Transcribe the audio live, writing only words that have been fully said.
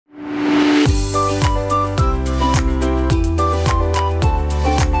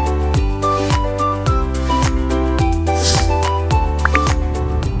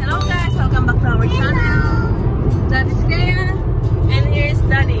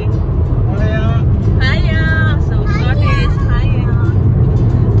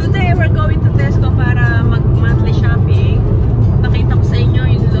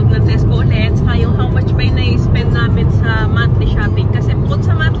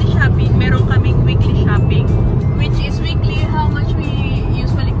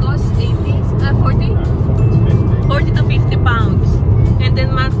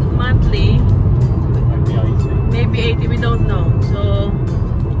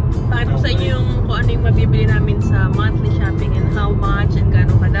yung mabibili namin sa monthly shopping and how much and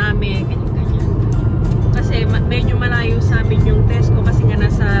gano'ng kadami, ganyan-ganyan. Kasi medyo malayo sa amin yung Tesco kasi nga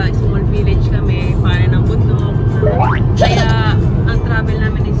nasa small village kami, para ng bundok. Kaya ang travel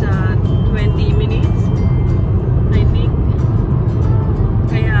namin is 20 minutes, I think.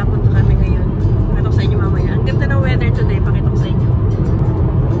 Kaya punta kami ngayon. Pakita ko sa inyo mamaya. Ang ganda ng weather today, pakita ko sa inyo.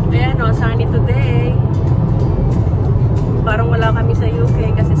 Ayan o, sunny today. Parang wala kami sa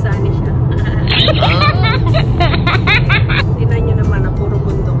UK kasi sunny siya. Tingnan nyo naman, puro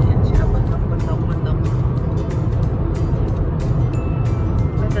bundok yan siya. Bundok.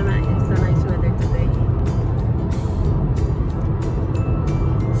 But it's a nice weather today.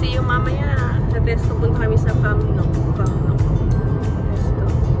 See you mamaya. Sa Tesco, punta kami sa Cumnock. Tesco.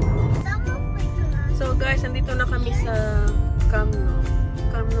 So guys, andito na kami sa Cumnock.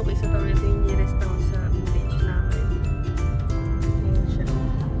 Cumnock isa tawag ito yung nearest town sa village namin. Ayan siya.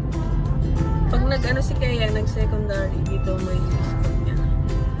 Pag nag-ano si Kaya, nag-secondary, dito may school niya.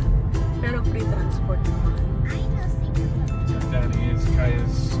 Pero free transport naman. So down here is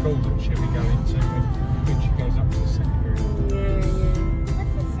Kaya's school that she'll be going to when she goes up to secondary. Yeah.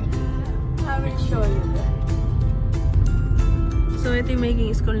 I will show you that. So ito yung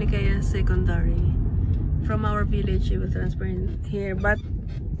making school ni Kaya secondary. From our village, she will transfer in here. But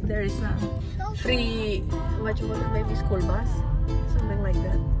there is a free, maybe school bus? Something like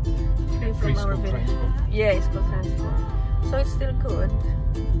that. Free from our village. Transport. Yeah, school transport. So it's still good.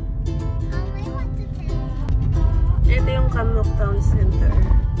 Ito yung Cumnock Town Center.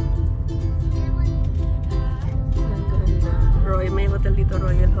 Ang ganda. May hotel dito,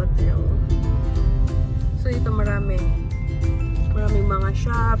 Royal Hotel. So dito maraming mga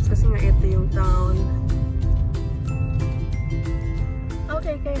shops kasi nga ito yung town.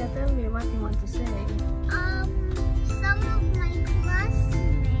 Okay, Kaya, tell me what you want to say. Some of my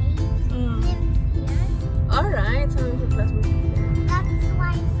classmates live here. Alright, some of your classmates live here. That's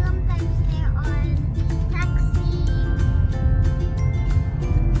why sometimes they're on taxi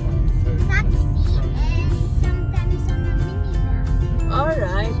and sometimes on a minibus.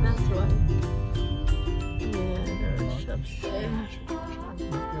 Alright, that's why. Yeah, there are shops there.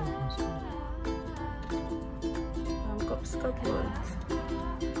 Scotland.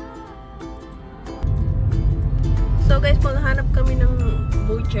 So guys, paghanap kami ng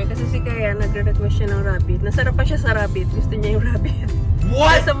butcher kasi si Kaya nagre-request siya ng rabbit. Nasarap pa siya sa rabbit. Gusto niya yung rabbit.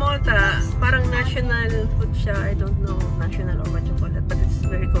 What? Sa Malta, parang national food siya. I don't know national or what you call it, but it's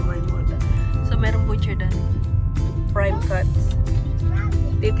very common in Malta. So merong butcher doon. Prime cuts.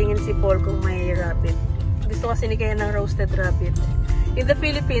 Titingin si Paul kung may rabbit. Gusto kasi ni Kaya ng roasted rabbit. In the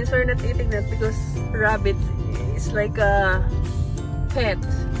Philippines, we're not eating that because rabbit is like a pet,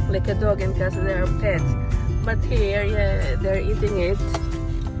 like a dog and cat, they are pets. But here, yeah, they're eating it,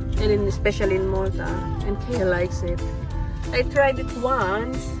 and especially in Malta, and Kaya likes it. I tried it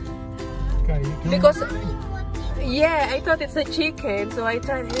once because, yeah, I thought it's a chicken, so I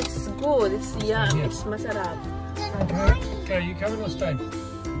tried it. It's good, it's yum, it's masarap. Okay, you coming or staying?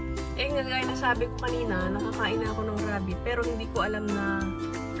 Eh, nga gaya na sabi ko kanina, nakakain na ako ng rabbit, pero hindi ko alam na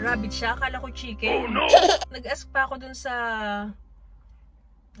rabbit siya. Akala ko chicken. Oh, no! Nag-ask pa ako dun sa,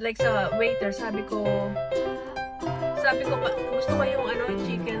 like sa waiter, sabi ko, gusto ko yung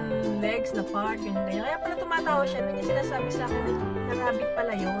chicken legs na part, ganyan. Kaya pala tumatawa siya, na niya sinasabi sa akin na rabbit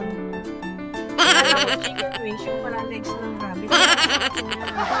pala yun. Alam ko chicken wings, yung pala legs ng rabbit.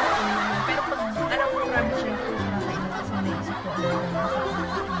 Pero pag alam ko yung rabbit siya, hindi ko nakakain na kasi naisip ko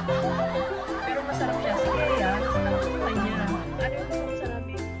pero masarap siya. Sige, ano gusto niya? Ano yung gusto mo sa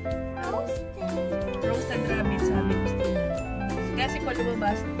rabbit? Roasted rabbit, sabi gusto niya. Kaya si Paul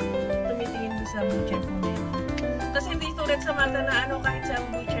lumabas, tumitingin doon sa butcher kung meron. Kasi hindi tulad sa Malta na kahit sa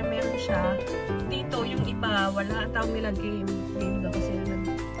butcher meron siya, dito yung iba, wala. Ang tawag nila game daw kasi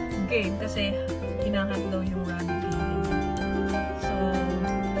game kasi hinahand daw yung rabbit. So,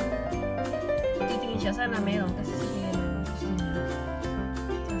 titingin siya, sana meron kasi sige na gusto niya.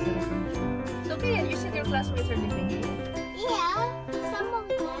 So, Kaya, you said your classmates are living here? Yeah, some of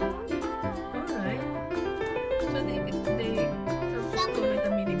them. Alright. So they come to school with a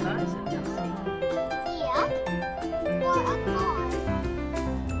minibus and taxi? Yeah. Or a car.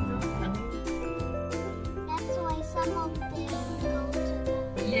 That's why some of them go to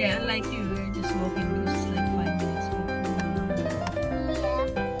the... Yeah, unlike you, we're just walking because it's like 5 minutes walk. Yeah.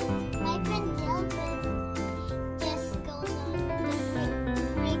 My friend Gillard just goes on the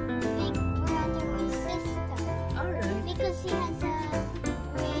big brother or sister. Alright. Because he has a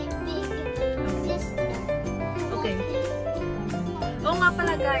great big sister. Okay. Oo nga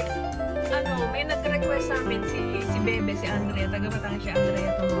pala guys, may nag-request sa amin si Bebe, si Andrea, taga Batangas siya,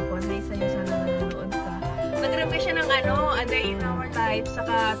 Andrea Tumakon, na isa yung sana nanonood. siya ng ano, A Day in Our Lives,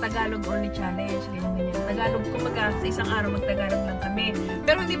 saka Tagalog Only Challenge. Ganyan. Tagalog, kumbaga, sa isang araw magtagalog lang kami.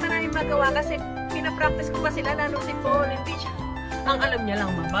 Pero hindi pa namin magawa kasi pinapractice ko pa sila, lalo si Paul. Hindi siya, ang alam niya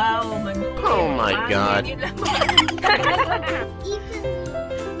lang mabaw, manulit. Oh my God. Yun lang.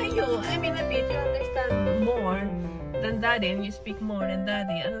 Ayun, I mean, a bit, you understand more than Daddy, and you speak more than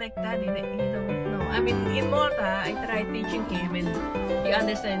Daddy. Unlike Daddy, that you don't know. I mean, in Malta, I tried teaching him, and you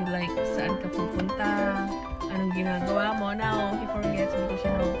understand, like, saan ka pupunta, anong ginagawa mo. Now, he forgets because,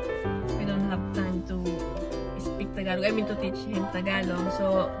 you know, we don't have time to speak Tagalog. I mean, to teach him Tagalog.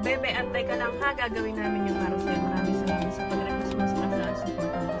 So, Bebe, antay ka lang ha, gagawin namin yung para sa'yo. Maraming salamat sa pag-request mo sa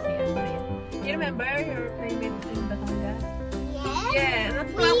support mo si Andrea. You remember your playmate in Batangas? Yeah,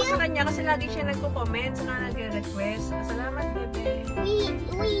 natutuwa ko sa kanya kasi lagi siya nagko-comment saka nag-request. Salamat, Bebe.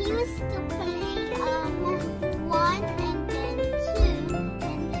 We used to play 1 and then 2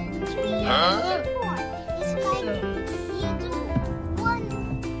 and then 3 and then 4. It's like you do 1.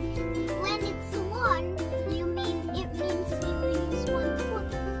 When it's 1, it means you use 1 foot.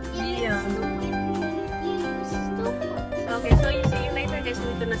 Yeah. You use 2 foot. Okay, so you see you later guys.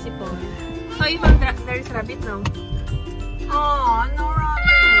 Dito na si Paul. So you found there's rabbit now. Oh, no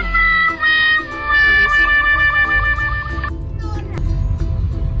rabbit. Okay, see you.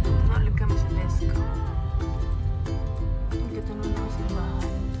 Nalig kami sa Tesco. Dito na lang sa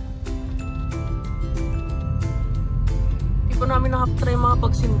bahay. Hindi pa namin nakapatry mga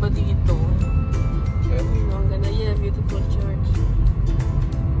pagsimba dito. Ang ganda. Yeah, beautiful church.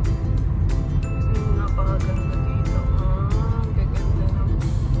 Kasi napakaganda dito. Ang gaganda ng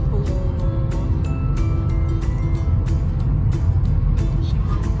puno.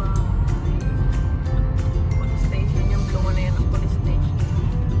 Simang bahay. Police station. Yung blue na yan ang police station.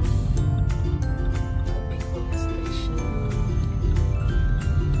 Big police station.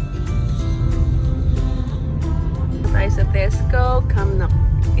 Tayo sa Tesco, Cumnock.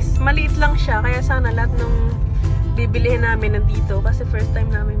 Maliit lang siya, kaya sana lahat ng bibilihin namin nandito kasi first time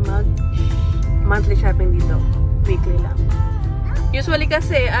namin mag monthly shopping dito. Weekly lang. Usually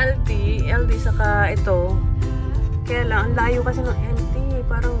kasi LD saka ito. Kaya lang, ang layo kasi ng LD.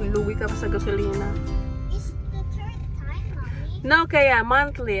 Parang luwi ka pa sa gasolina. It's the third time, Mommy. No, kaya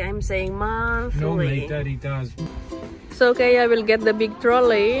monthly. I'm saying monthly. Normally, Daddy does. So, kaya we'll get the big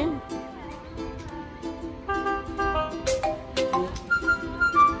trolley.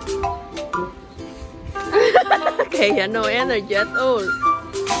 Kaya no energy at all.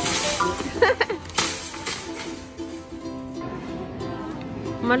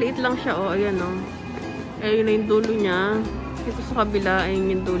 Maliit lang siya, oh. Ayan, oh. Ayun na yung dulo niya. Dito sa kabila,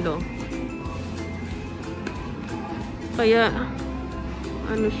 ayun yung dulo. Kaya,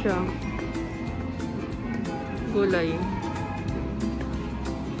 ano siya? Gulay.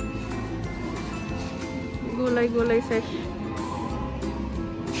 Gulay sesh.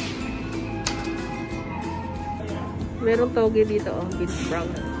 Merong toge dito, oh. Beef sprout.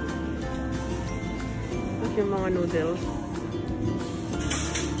 Tapos yung mga noodles.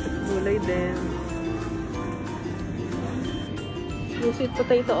 Gulay din. Yung sweet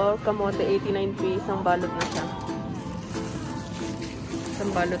potato, oh. Kamote, 89p. Isang balot na siya.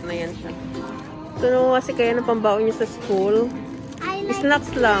 Isang balot na yan siya. So, no, kasi kaya na pambaon niya sa school.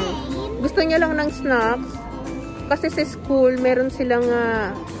 Snacks lang. Gusto niya lang ng snacks. Kasi sa school, meron silang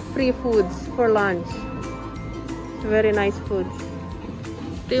free foods for lunch. Very nice foods.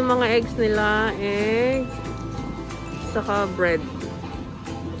 Ito yung mga eggs nila. Eggs. Saka bread.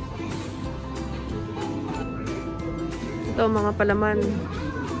 Ito mga palaman.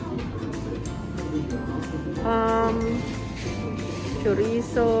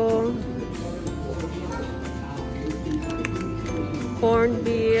 Chorizo. Corned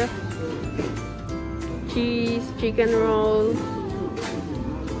beef. Cheese. Chicken rolls.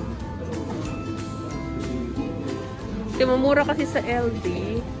 Mamura kasi sa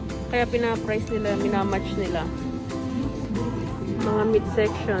LD, kaya pina-price nila, minamatch nila. Mga meat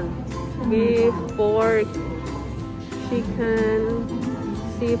section. Beef, pork, chicken,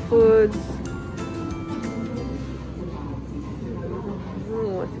 seafoods.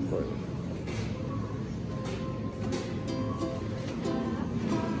 What's it called?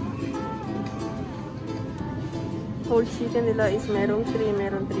 Whole chicken nila is merong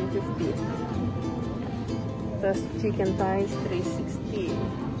 350. Tapos chicken thighs, 360.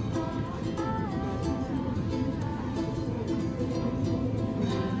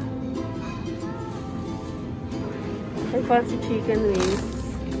 Ay, fancy chicken wings.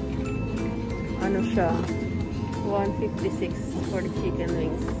 Ano siya? 156 for the chicken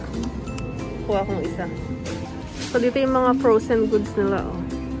wings. Kuha kong isa. So, dito yung mga frozen goods nila, oh.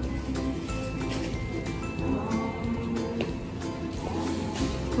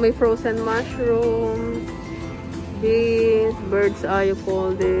 May frozen mushroom, beans, bird's eye you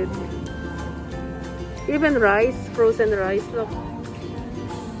called it. Even rice, frozen rice, look.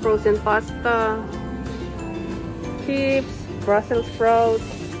 Frozen pasta, chips, Brussels sprouts.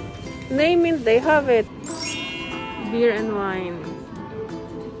 Name it, they have it. Beer and wine.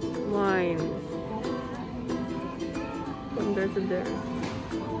 Wine. From there to there.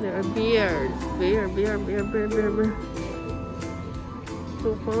 There are beers. Beer.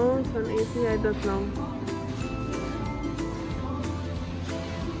 2 pounds, 180, I don't know.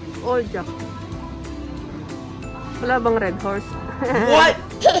 All Jack. Wala bang Red Horse? What?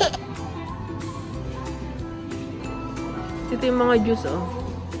 Ito yung mga juice, oh.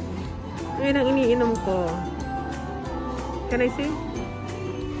 Ayun ang iniinom ko. Can I see?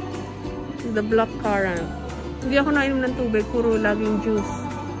 The black currant. Hindi ako nainom ng tubig, puro laging juice.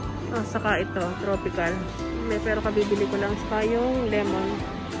 Ah, saka ito, tropical. Pero kabibili ko lang saka yung lemon.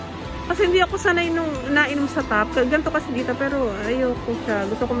 Kasi hindi ako sanay nung nainom sa tap. Ganito kasi dito, pero ayoko siya.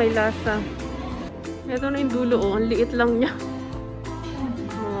 Gusto ko may lasa. Ito na yung dulo, oh. Ang liit lang niya.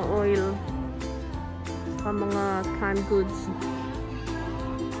 Mga oil. Saka mga canned goods.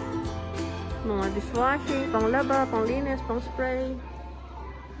 Mga dishwashing, panglaba, panglinis, pang spray.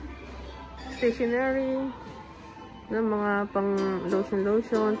 Stationery. Mga pang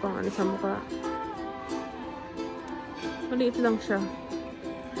lotion, pang ano sa mukha. Maliit lang siya.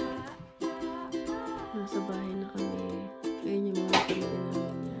 Nasa bahay na kami. Ayun yung mga pinili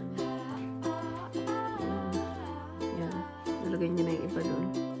namin yan. Yan. Nalagay niyo na yung iba doon.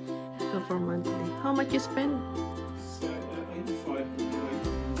 So for monthly. How much you spend?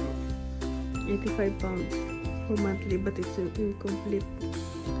 85 pounds for monthly, but it's incomplete.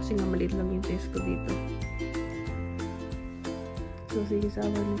 Kasi nga maliit lang yung Tesco dito. So see you sa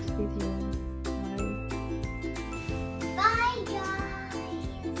our next video.